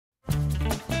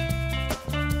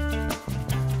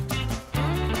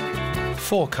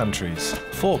4 countries,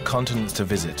 4 continents to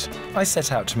visit. I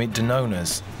set out to meet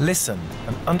Danoners, listen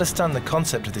and understand the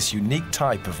concept of this unique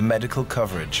type of medical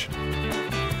coverage.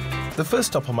 The first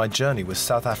stop on my journey was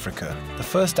South Africa, the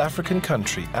first African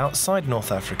country outside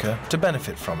North Africa to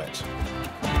benefit from it.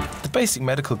 The basic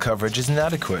medical coverage is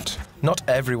inadequate. Not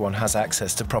everyone has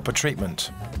access to proper treatment,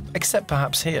 except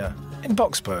perhaps here, in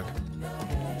Boksburg.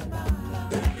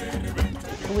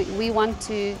 We want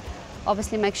to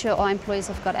obviously make sure our employees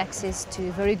have got access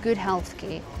to very good health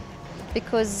care,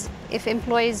 because if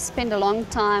employees spend a long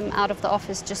time out of the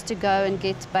office just to go and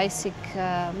get basic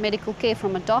medical care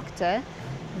from a doctor,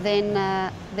 then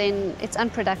it's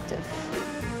unproductive.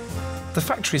 The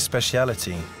factory's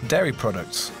speciality, dairy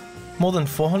products. More than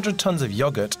 400 tons of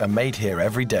yogurt are made here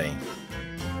every day.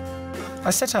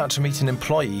 I set out to meet an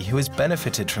employee who has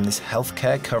benefited from this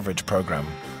healthcare coverage program.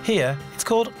 Here, it's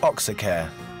called Oxacare.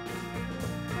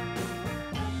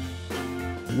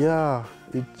 Yeah,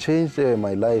 it changed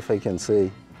my life, I can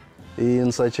say,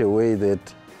 in such a way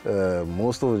that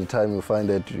most of the time you find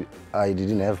that I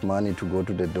didn't have money to go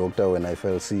to the doctor when I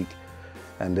fell sick,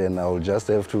 and then I would just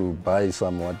have to buy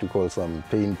some some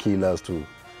painkillers to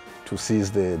cease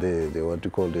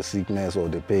the sickness or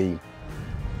the pain.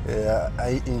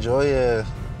 I enjoy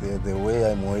the way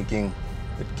I'm working.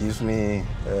 It gives me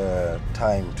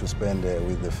time to spend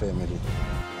with the family.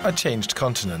 I changed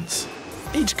continents.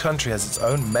 Each country has its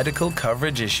own medical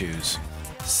coverage issues.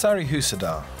 Sari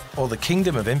Husada, or the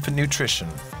Kingdom of Infant Nutrition.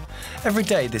 Every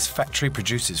day this factory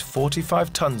produces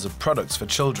 45 tons of products for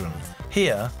children.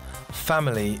 Here,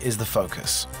 family is the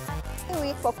focus.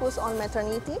 We focus on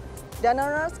maternity.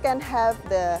 Donors can have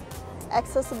the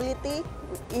accessibility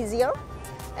easier,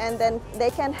 and then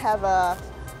they can have a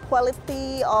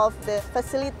quality of the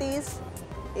facilities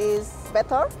is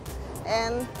better,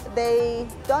 and they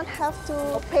don't have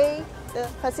to pay the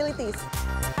facilities.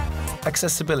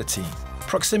 Accessibility,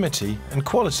 proximity and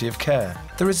quality of care.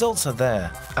 The results are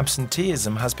there.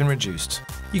 Absenteeism has been reduced.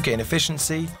 You gain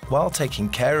efficiency while taking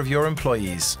care of your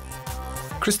employees.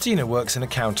 Christina works in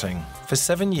accounting. For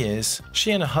 7 years,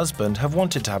 she and her husband have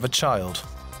wanted to have a child.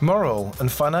 Moral and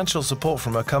financial support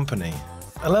from her company.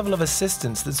 A level of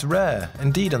assistance that's rare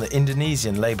indeed on the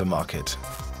Indonesian labor market.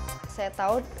 Saya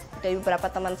tahu dari beberapa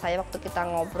teman saya waktu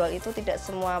kita ngobrol itu tidak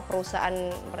semua perusahaan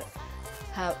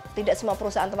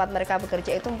tempat mereka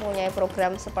bekerja itu mempunyai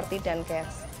program seperti Dancare.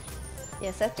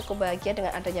 Ya, saya cukup bahagia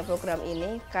dengan adanya program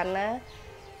ini karena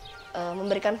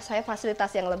memberikan saya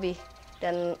fasilitas yang lebih,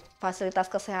 dan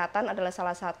fasilitas kesehatan adalah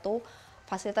salah satu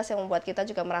fasilitas yang membuat kita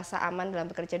juga merasa aman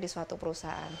dalam bekerja di suatu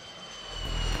perusahaan.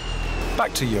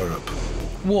 Back to Europe.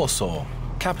 Warsaw,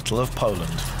 capital of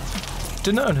Poland.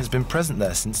 Danone has been present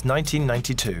there since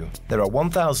 1992. There are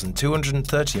 1,230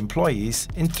 employees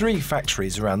in 3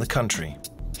 factories around the country.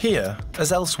 Here, as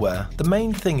elsewhere, the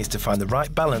main thing is to find the right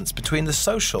balance between the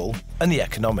social and the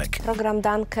economic. Program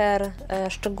Dancare,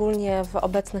 szczególnie w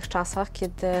obecnych czasach,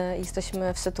 kiedy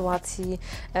jesteśmy w sytuacji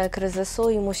kryzysu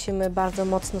i musimy bardzo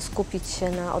mocno skupić się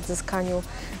na odzyskaniu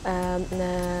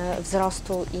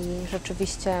wzrostu i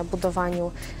rzeczywiście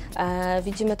budowaniu.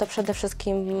 Widzimy to przede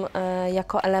wszystkim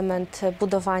jako element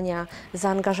budowania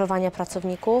zaangażowania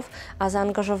pracowników, a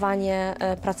zaangażowanie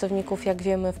pracowników, jak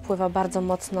wiemy, wpływa bardzo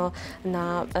mocno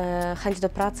na chęć do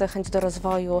pracy, chęć do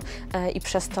rozwoju i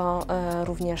przez to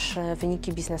również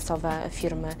wyniki biznesowe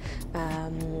firmy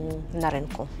na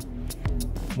rynku.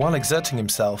 While exerting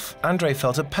himself, Andrzej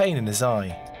felt a pain in his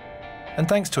eye. And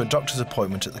thanks to a doctor's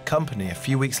appointment at the company a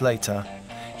few weeks later,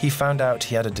 he found out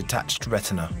he had a detached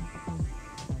retina.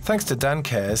 Thanks to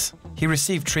Dancare's, he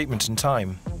received treatment in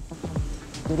time.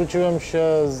 Zwróciłem się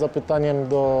z zapytaniem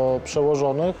do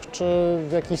przełożonych, czy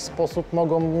w jakiś sposób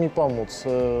mogą mi pomóc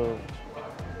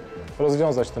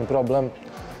rozwiązać ten problem,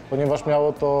 ponieważ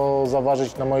miało to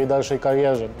zaważyć na mojej dalszej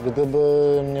karierze.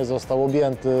 Gdybym nie został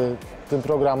objęty tym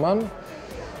programem,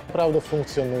 naprawdę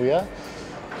funkcjonuje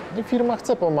i firma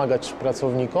chce pomagać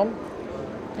pracownikom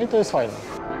i to jest fajne.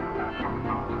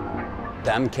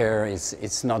 Dancare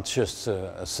it's not just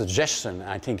a suggestion,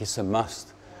 I think it's a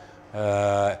must.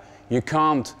 You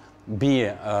can't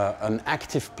be an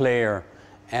active player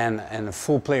and a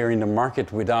full player in the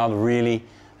market without really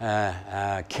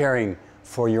caring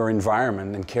for your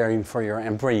environment and caring for your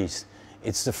employees.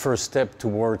 It's the first step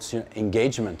towards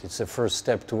engagement. It's the first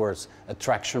step towards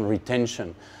attraction,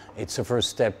 retention. It's the first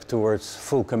step towards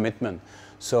full commitment.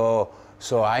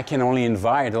 So I can only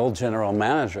invite all general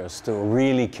managers to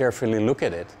really carefully look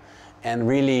at it and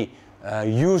really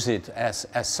use it as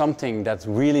something that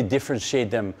really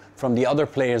differentiates them from the other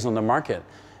players on the market.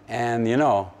 And you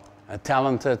know, A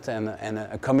talented and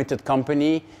a committed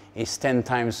company is 10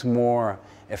 times more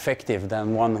effective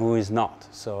than one who is not.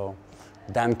 So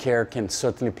DanCare can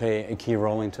certainly play a key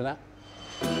role into that.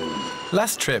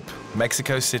 Last trip,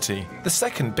 Mexico City, the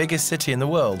second biggest city in the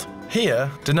world. Here,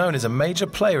 Danone is a major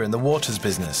player in the waters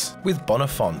business with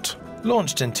Bonafont.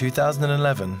 Launched in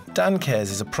 2011,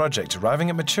 DanCares is a project arriving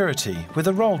at maturity with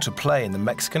a role to play in the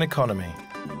Mexican economy.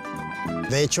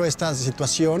 De hecho, esta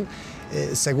situación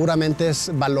seguramente es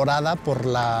valorada por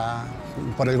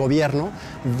el gobierno,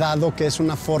 dado que es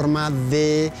una forma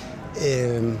de,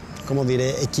 ¿cómo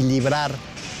diré?, equilibrar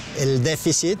el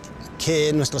déficit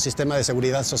que nuestro sistema de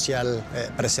seguridad social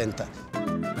presenta.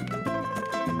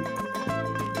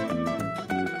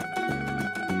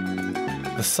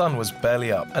 The sun was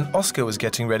barely up and Oscar was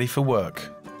getting ready for work.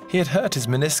 He had hurt his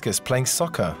meniscus playing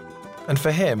soccer, and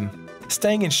for him,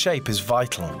 staying in shape is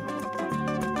vital.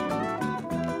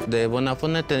 De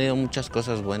Bonafont he tenido muchas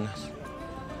cosas buenas,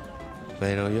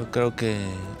 pero yo creo que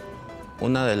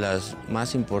una de las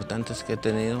más importantes que he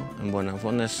tenido en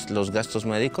Bonafont es los gastos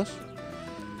médicos,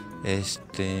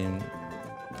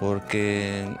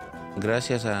 porque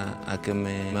gracias a que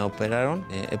me operaron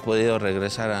he podido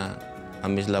regresar a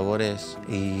mis labores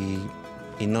y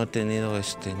no he tenido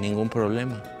ningún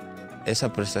problema.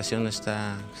 Esa prestación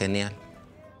está genial.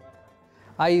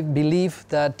 I believe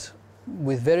that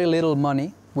with very little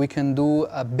money we can do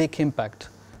a big impact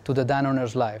to the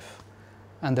Danone's life,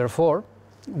 and therefore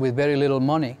with very little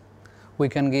money we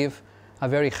can give a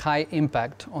very high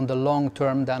impact on the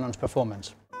long-term Danone's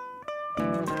performance.